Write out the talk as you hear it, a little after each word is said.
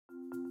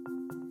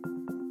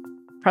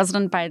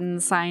President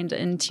Biden signed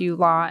into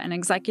law an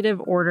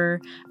executive order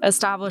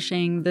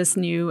establishing this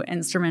new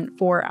instrument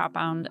for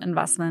outbound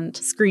investment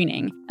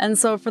screening. And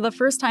so for the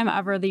first time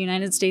ever, the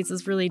United States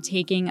is really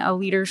taking a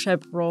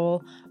leadership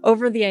role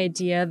over the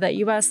idea that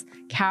U.S.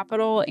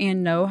 capital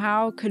and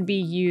know-how could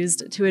be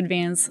used to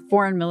advance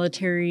foreign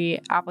military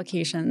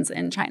applications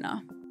in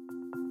China.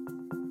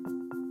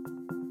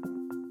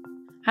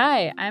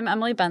 Hi, I'm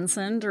Emily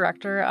Bensen,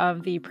 Director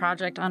of the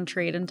Project on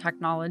Trade and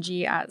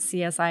Technology at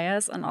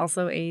CSIS and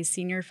also a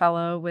Senior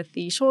Fellow with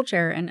the Scholl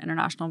Chair in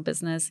International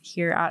Business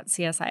here at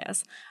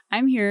CSIS.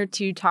 I'm here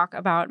to talk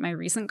about my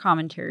recent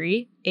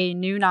commentary, a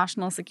new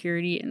national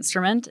security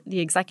instrument, the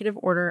Executive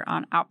Order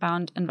on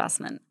Outbound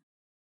Investment.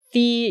 The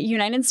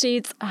United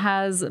States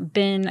has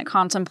been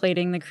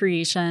contemplating the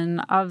creation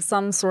of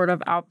some sort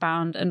of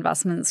outbound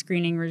investment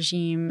screening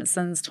regime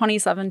since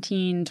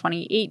 2017,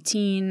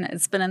 2018.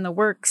 It's been in the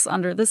works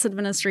under this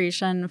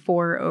administration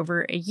for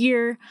over a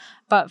year.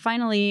 But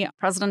finally,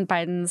 President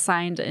Biden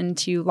signed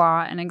into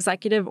law an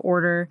executive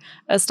order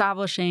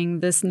establishing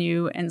this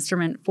new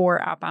instrument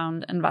for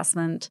outbound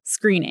investment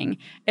screening.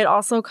 It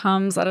also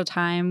comes at a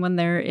time when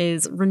there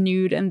is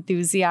renewed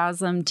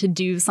enthusiasm to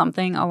do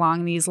something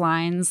along these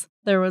lines.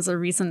 There was a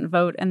recent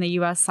vote in the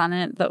U.S.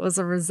 Senate that was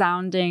a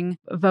resounding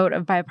vote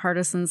of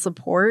bipartisan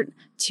support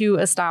to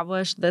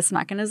establish this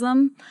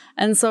mechanism.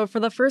 And so for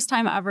the first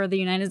time ever, the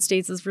United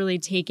States is really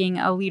taking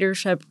a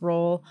leadership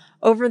role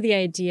over the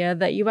idea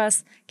that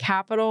U.S.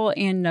 capital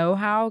and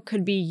know-how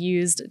could be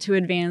used to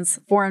advance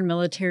foreign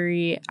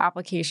military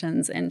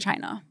applications in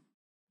China.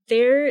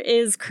 There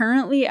is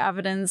currently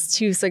evidence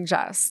to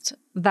suggest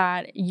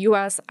that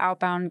U.S.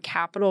 outbound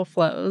capital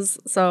flows,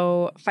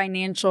 so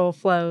financial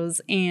flows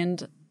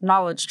and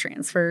knowledge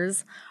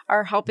transfers,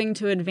 are helping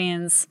to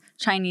advance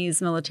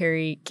Chinese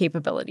military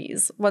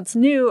capabilities. What's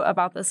new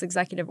about this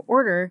executive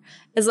order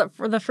is that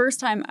for the first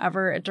time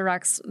ever, it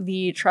directs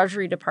the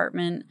Treasury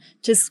Department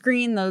to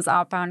screen those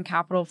outbound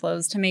capital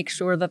flows to make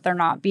sure that they're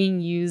not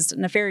being used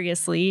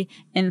nefariously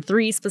in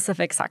three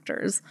specific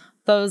sectors.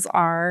 Those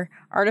are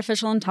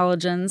artificial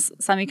intelligence,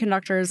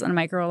 semiconductors and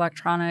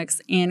microelectronics,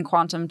 and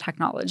quantum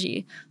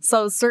technology.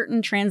 So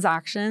certain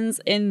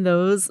transactions in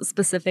those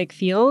specific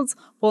fields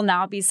will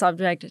now be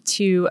subject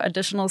to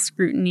additional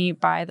scrutiny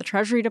by the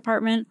Treasury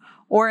Department,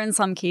 or in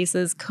some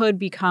cases could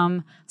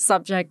become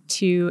subject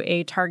to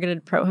a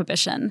targeted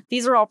prohibition.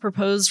 These are all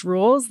proposed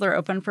rules. They're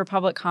open for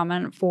public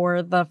comment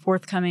for the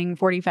forthcoming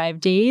 45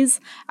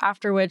 days,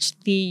 after which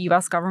the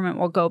U.S. government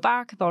will go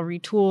back, they'll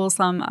retool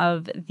some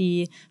of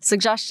the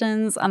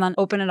suggestions, and then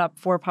open it up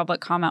for public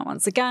comment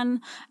once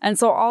again. And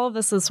so all of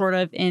this is sort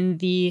of in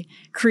the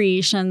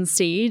creation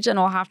stage, and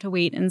we'll have to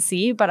wait and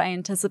see, but I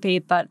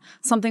anticipate that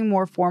something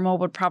more formal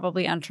would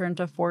probably enter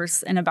into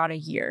force in about a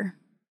year.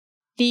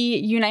 The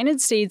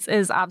United States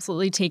is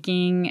absolutely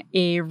taking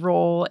a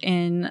role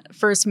in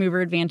first mover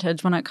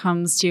advantage when it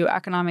comes to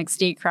economic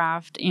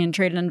statecraft and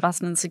trade and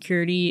investment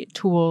security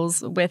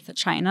tools with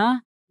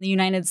China. The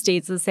United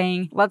States is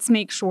saying, let's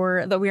make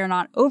sure that we are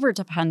not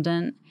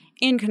over-dependent,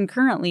 and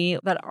concurrently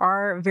that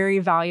our very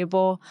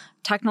valuable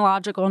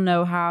technological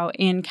know-how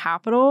and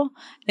capital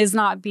is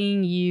not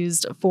being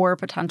used for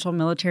potential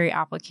military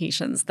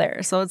applications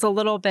there. So it's a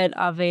little bit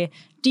of a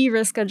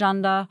de-risk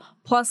agenda,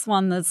 plus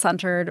one that's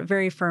centered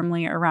very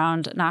firmly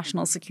around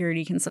national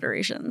security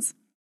considerations.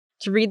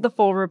 To read the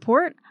full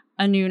report,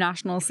 a new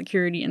national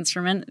security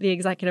instrument, the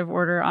Executive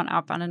Order on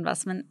Outbound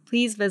Investment,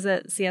 please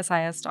visit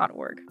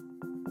csis.org.